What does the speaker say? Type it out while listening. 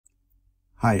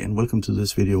Hi and welcome to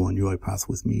this video on Uipath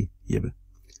with me, Jeppe.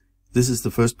 This is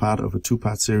the first part of a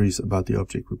two-part series about the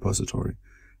object repository.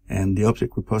 And the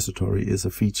object repository is a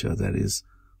feature that is,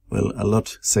 well, a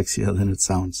lot sexier than it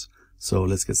sounds. So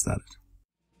let's get started.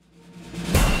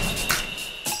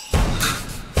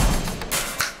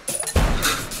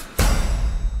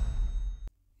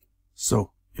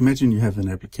 So imagine you have an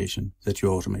application that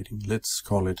you're automating. Let's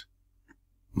call it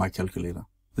My Calculator.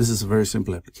 This is a very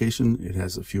simple application. It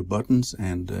has a few buttons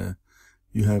and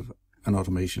you have an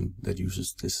automation that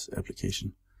uses this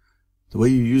application. The way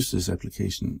you use this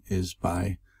application is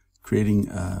by creating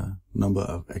a number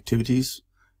of activities,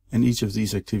 and each of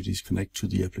these activities connect to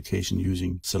the application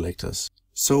using selectors.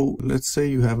 So let's say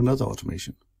you have another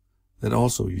automation that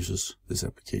also uses this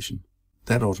application.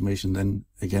 That automation then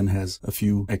again has a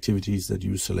few activities that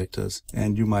use selectors,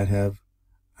 and you might have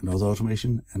another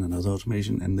automation and another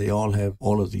automation, and they all have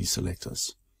all of these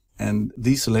selectors. And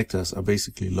these selectors are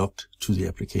basically locked to the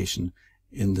application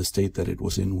in the state that it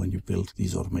was in when you built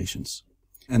these automations.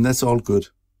 And that's all good.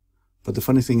 But the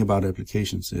funny thing about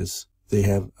applications is they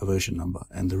have a version number.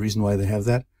 And the reason why they have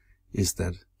that is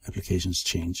that applications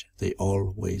change. They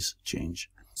always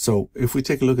change. So if we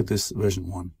take a look at this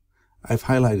version 1, I've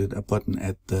highlighted a button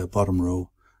at the bottom row,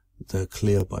 the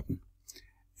clear button.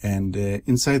 And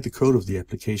inside the code of the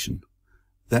application,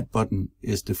 that button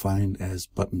is defined as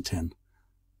button 10.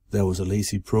 There was a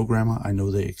lazy programmer, I know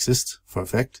they exist for a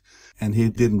fact, and he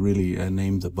didn't really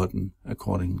name the button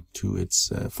according to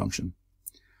its function.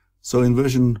 So in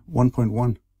version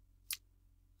 1.1,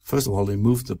 first of all, they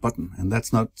moved the button, and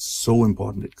that's not so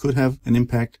important. It could have an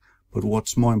impact, but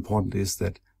what's more important is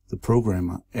that the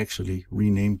programmer actually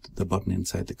renamed the button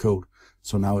inside the code.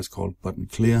 So now it's called button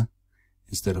clear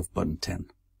instead of button 10.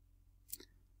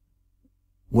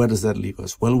 Where does that leave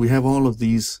us? Well, we have all of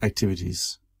these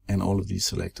activities and all of these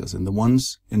selectors, and the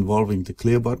ones involving the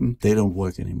clear button, they don't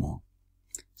work anymore.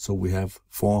 So we have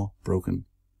 4 broken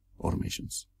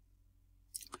automations.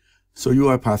 So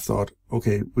Uipath thought,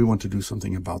 okay, we want to do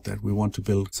something about that. We want to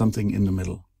build something in the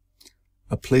middle.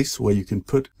 A place where you can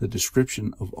put the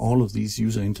description of all of these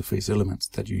user interface elements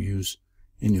that you use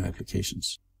in your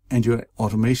applications. And your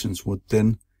automations would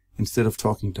then, instead of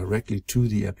talking directly to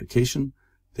the application,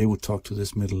 they would talk to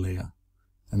this middle layer.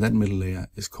 And that middle layer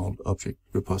is called object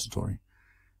repository.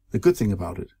 The good thing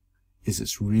about it is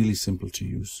it's really simple to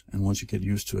use. And once you get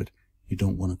used to it, you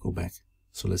don't want to go back.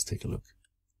 So let's take a look.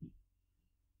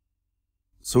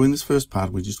 So in this first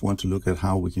part, we just want to look at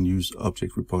how we can use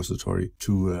object repository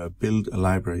to build a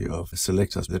library of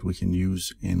selectors that we can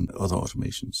use in other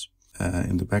automations.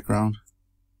 In the background,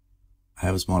 I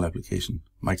have a small application,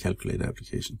 my calculator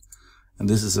application. And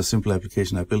this is a simple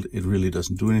application I built. It really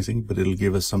doesn't do anything, but it'll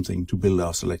give us something to build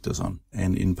our selectors on.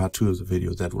 And in part 2 of the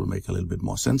video, that will make a little bit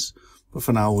more sense. But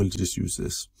for now, we'll just use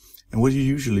this. And what you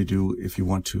usually do if you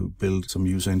want to build some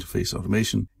user interface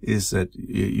automation is that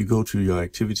you go to your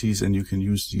activities and you can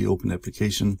use the open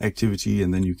application activity,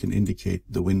 and then you can indicate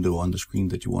the window on the screen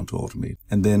that you want to automate.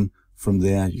 And then from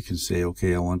there, you can say,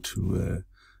 okay, I want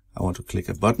to click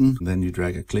a button. Then you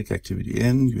drag a click activity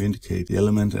in, you indicate the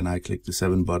element, and I click the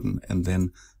 7 button, and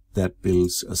then that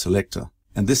builds a selector.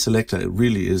 And this selector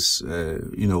really is,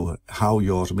 how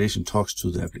your automation talks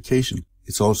to the application.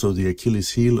 It's also the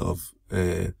Achilles heel of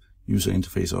user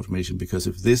interface automation, because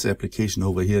if this application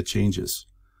over here changes,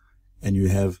 and you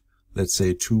have, let's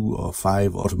say, 2 or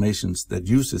 5 automations that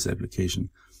use this application,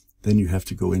 then you have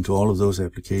to go into all of those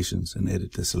applications and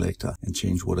edit the selector and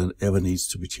change whatever needs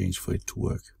to be changed for it to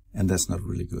work. And that's not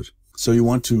really good. So you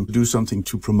want to do something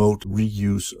to promote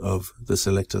reuse of the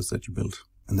selectors that you built.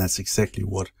 And that's exactly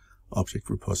what object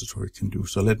repository can do.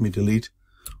 So let me delete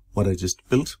what I just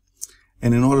built.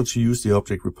 And in order to use the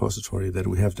object repository that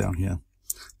we have down here,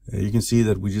 you can see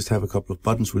that we just have a couple of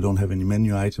buttons. We don't have any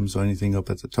menu items or anything up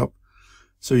at the top.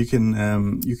 So you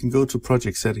can go to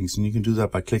project settings, and you can do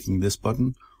that by clicking this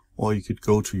button, or you could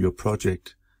go to your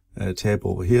project tab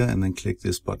over here and then click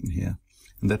this button here.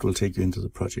 And that will take you into the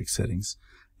project settings.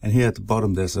 And here at the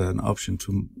bottom, there's an option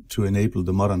to enable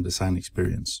the modern design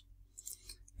experience.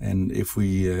 And if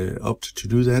we opt to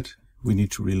do that, we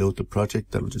need to reload the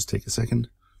project. That will just take a second.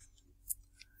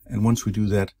 And once we do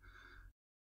that,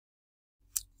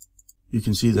 you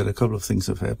can see that a couple of things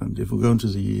have happened. If we go into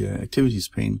the activities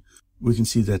pane, we can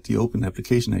see that the open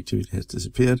application activity has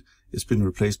disappeared. It's been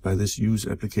replaced by this use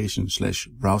application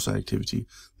 / browser activity.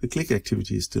 The click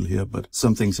activity is still here, but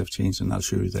some things have changed, and I'll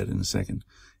show you that in a second.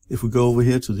 If we go over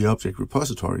here to the object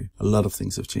repository, a lot of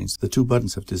things have changed. The 2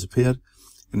 buttons have disappeared,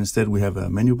 and instead we have a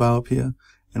menu bar up here,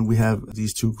 and we have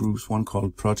these 2 groups, one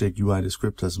called project UI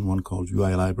descriptors and one called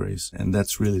UI libraries. And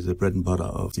that's really the bread and butter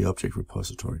of the object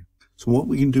repository. So what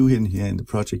we can do in here in the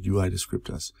project UI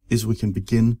descriptors is we can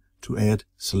begin to add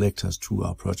selectors to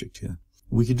our project here.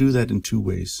 We can do that in two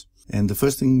ways. And the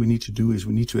first thing we need to do is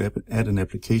we need to add an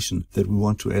application that we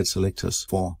want to add selectors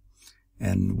for.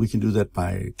 And we can do that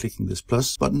by clicking this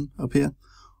plus button up here,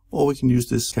 or we can use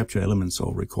this capture elements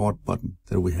or record button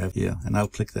that we have here. And I'll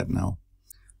click that now.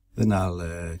 Then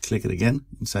I'll click it again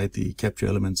inside the capture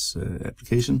elements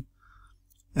application.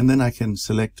 And then I can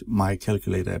select my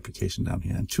calculator application down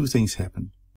here. And two things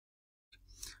happen.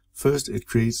 First, it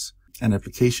creates an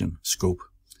application scope.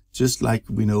 Just like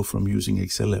we know from using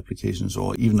Excel applications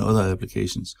or even other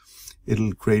applications,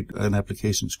 it'll create an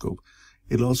application scope.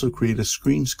 It'll also create a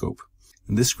screen scope.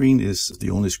 And this screen is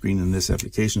the only screen in this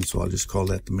application, so I'll just call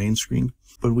that the main screen.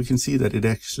 But we can see that it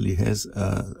actually has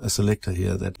a selector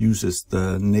here that uses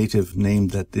the native name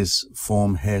that this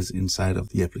form has inside of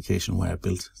the application where I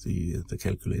built the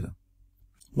calculator.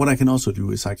 What I can also do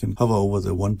is I can hover over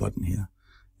the one button here.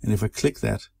 And if I click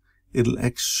that, it'll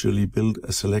actually build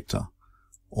a selector,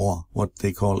 or what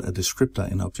they call a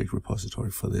descriptor in Object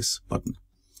Repository for this button.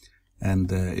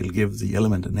 And it'll give the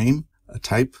element a name, a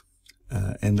type,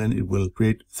 and then it will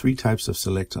create three types of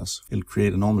selectors. It'll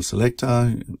create a normal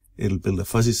selector, it'll build a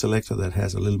fuzzy selector that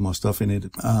has a little more stuff in it,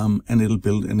 and it'll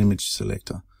build an image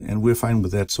selector. And we're fine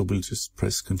with that, so we'll just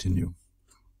press continue.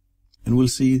 And we'll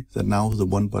see that now the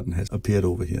one button has appeared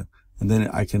over here. And then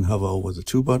I can hover over the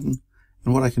two button.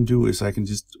 And what I can do is I can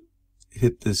just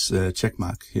hit this check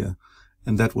mark here,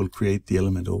 and that will create the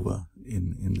element over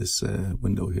in this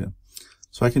window here.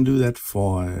 So I can do that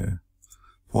for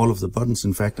all of the buttons.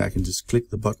 In fact, I can just click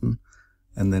the button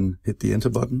and then hit the enter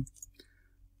button.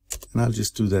 And I'll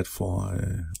just do that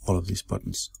for all of these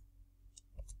buttons.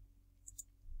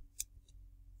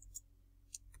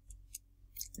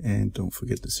 And don't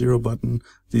forget the 0 button.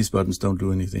 These buttons don't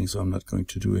do anything, so I'm not going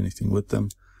to do anything with them.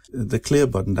 The clear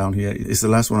button down here is the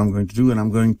last one I'm going to do, and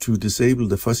I'm going to disable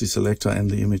the fuzzy selector and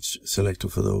the image selector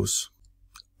for those.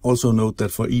 Also note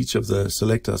that for each of the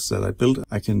selectors that I built,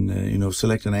 I can,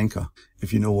 select an anchor.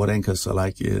 If you know what anchors are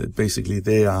like, basically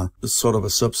they are sort of a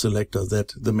sub-selector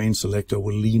that the main selector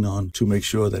will lean on to make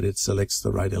sure that it selects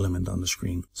the right element on the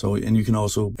screen. So, and you can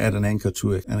also add an anchor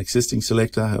to an existing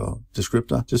selector or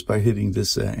descriptor just by hitting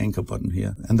this anchor button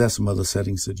here. And there's some other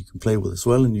settings that you can play with as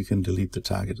well, and you can delete the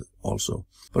target also.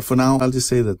 But for now, I'll just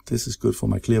say that this is good for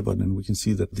my clear button, and we can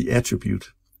see that the attribute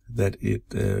that it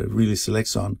really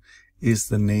selects on is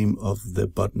the name of the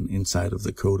button inside of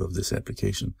the code of this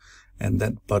application. And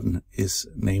that button is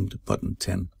named button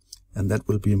 10. And that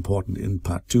will be important in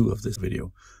part 2 of this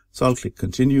video. So I'll click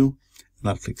continue, and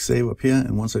I'll click save up here.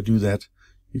 And once I do that,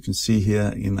 you can see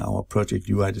here in our project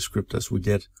UI descriptors, we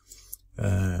get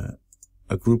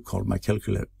a group called my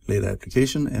calculator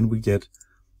application, and we get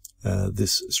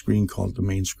this screen called the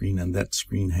main screen. And that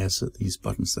screen has these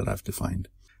buttons that I've defined.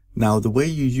 Now, the way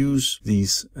you use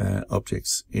these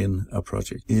objects in a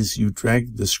project is you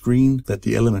drag the screen that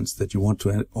the elements that you want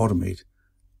to automate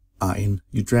are in.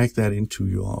 You drag that into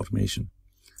your automation,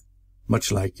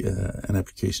 much like an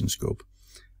application scope.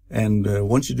 And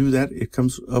once you do that, it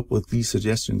comes up with these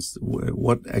suggestions.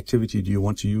 What activity do you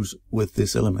want to use with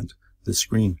this element, this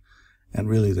screen? And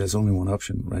really, there's only one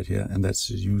option right here, and that's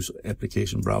to use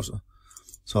application browser.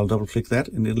 So I'll double click that,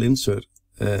 and it'll insert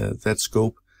that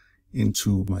scope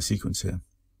into my sequence here.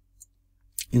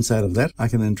 Inside of that, I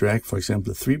can then drag, for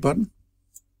example, the 3 button.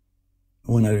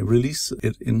 When I release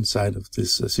it inside of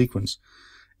this sequence,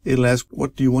 it'll ask,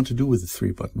 what do you want to do with the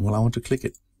 3 button? Well, I want to click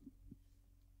it.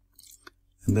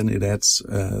 And then it adds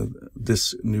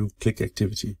this new click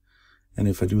activity. And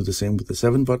if I do the same with the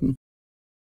 7 button,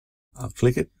 I'll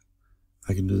click it.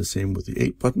 I can do the same with the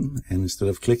 8 button. And instead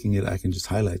of clicking it, I can just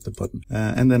highlight the button.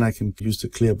 And then I can use the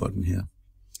clear button here.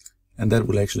 And that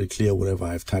will actually clear whatever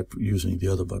I've typed using the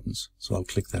other buttons. So I'll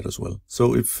click that as well.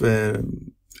 So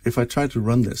if I try to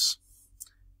run this,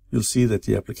 you'll see that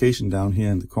the application down here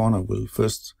in the corner will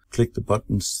first click the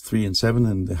buttons 3 and 7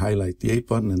 and they highlight the 8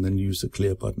 button, and then use the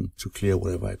clear button to clear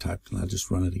whatever I typed. And I'll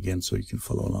just run it again so you can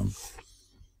follow along.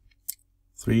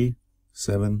 3,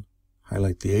 7,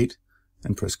 highlight the 8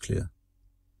 and press clear.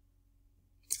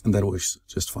 And that works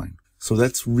just fine. So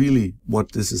that's really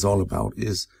what this is all about,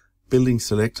 is building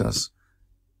selectors,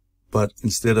 but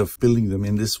instead of building them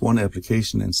in this one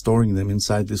application and storing them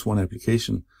inside this one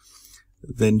application,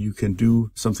 then you can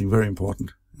do something very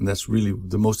important. And that's really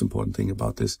the most important thing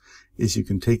about this, is you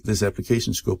can take this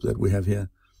application scope that we have here,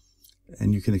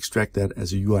 and you can extract that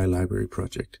as a UI library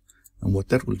project. And what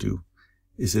that will do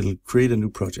is it'll create a new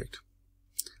project.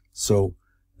 So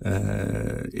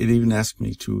it even asked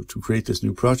me to create this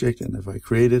new project, and if I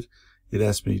create it, it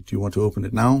asked me, do you want to open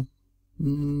it now?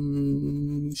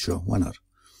 Sure, why not?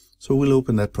 So we'll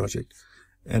open that project,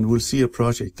 and we'll see a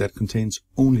project that contains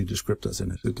only descriptors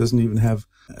in it. It doesn't even have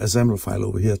a XAML file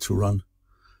over here to run.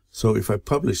 So if I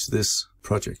publish this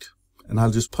project, and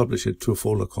I'll just publish it to a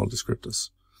folder called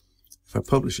descriptors. If I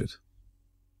publish it,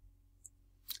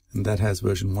 and that has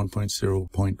version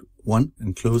 1.0.1,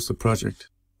 and close the project,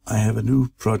 I have a new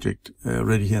project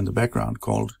ready here in the background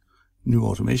called New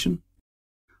Automation.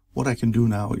 What I can do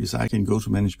now is I can go to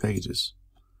Manage Packages,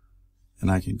 and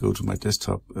I can go to my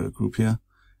desktop group here,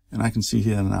 and I can see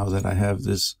here now that I have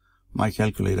this My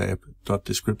Calculator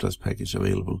app.descriptors package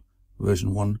available,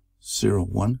 version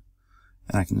 1.0.1, and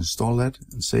I can install that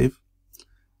and save.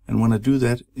 And when I do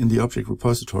that in the object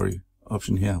repository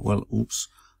option here, well, oops,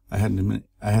 I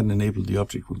hadn't enabled the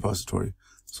object repository.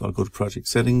 So I'll go to Project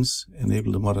Settings,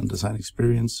 enable the Modern Design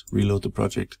Experience, reload the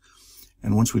project,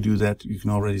 and once we do that, you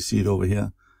can already see it over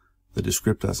here. The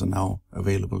descriptors are now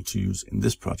available to use in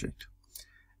this project.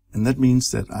 And that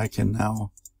means that I can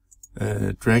now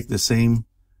drag the same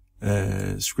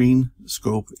screen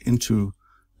scope into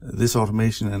this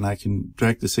automation, and I can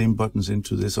drag the same buttons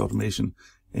into this automation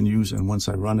and use, and once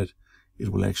I run it, it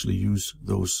will actually use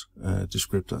those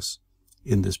descriptors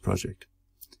in this project.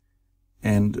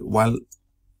 And while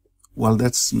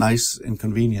that's nice and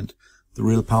convenient, the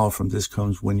real power from this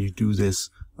comes when you do this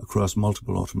across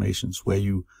multiple automations, where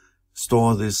you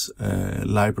store this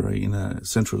library in a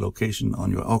central location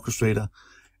on your orchestrator,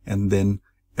 and then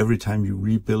every time you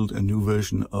rebuild a new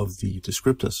version of the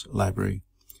descriptors library,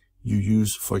 you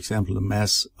use, for example, a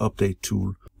mass update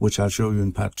tool, which I'll show you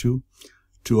in part 2,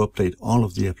 to update all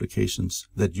of the applications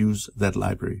that use that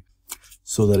library.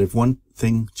 So that if one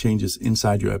thing changes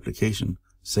inside your application,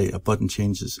 say a button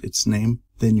changes its name,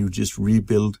 then you just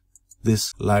rebuild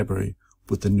this library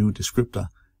with the new descriptor,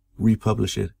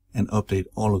 republish it, and update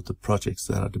all of the projects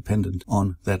that are dependent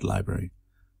on that library.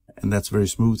 And that's very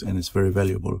smooth and it's very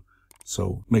valuable.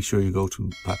 So make sure you go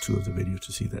to part 2 of the video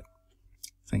to see that.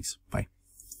 Thanks. Bye.